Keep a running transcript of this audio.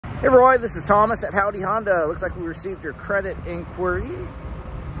Hey Roy, this is Thomas at Howdy Honda. Looks like we received your credit inquiry.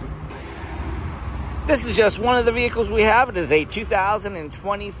 This is just one of the vehicles we have. It is a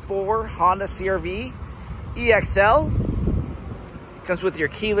 2024 Honda CR-V EXL. Comes with your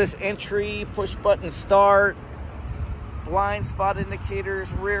keyless entry, push button start, blind spot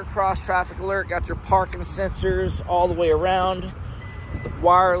indicators, rear cross traffic alert, got your parking sensors all the way around,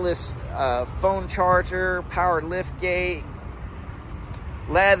 wireless phone charger, power lift gate,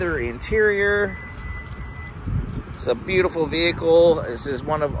 leather interior. It's a beautiful vehicle. This is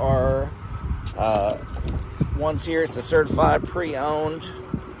one of our ones here. It's a certified pre-owned.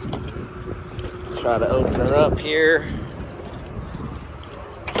 Try to open her up here.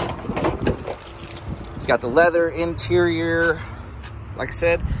 It's got the leather interior, like I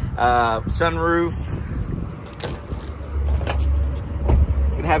said, sunroof.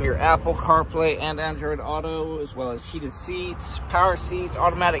 You can have your Apple CarPlay and Android Auto, as well as heated seats, power seats,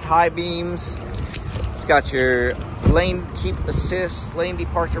 automatic high beams. It's got your lane keep assist, lane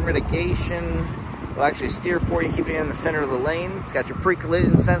departure mitigation. It'll actually steer for you, keep you in the center of the lane. It's got your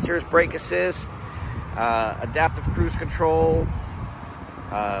pre-collision sensors, brake assist, adaptive cruise control,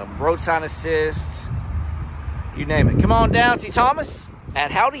 road sign assist, you name it. Come on down, see Thomas at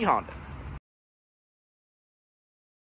Howdy Honda.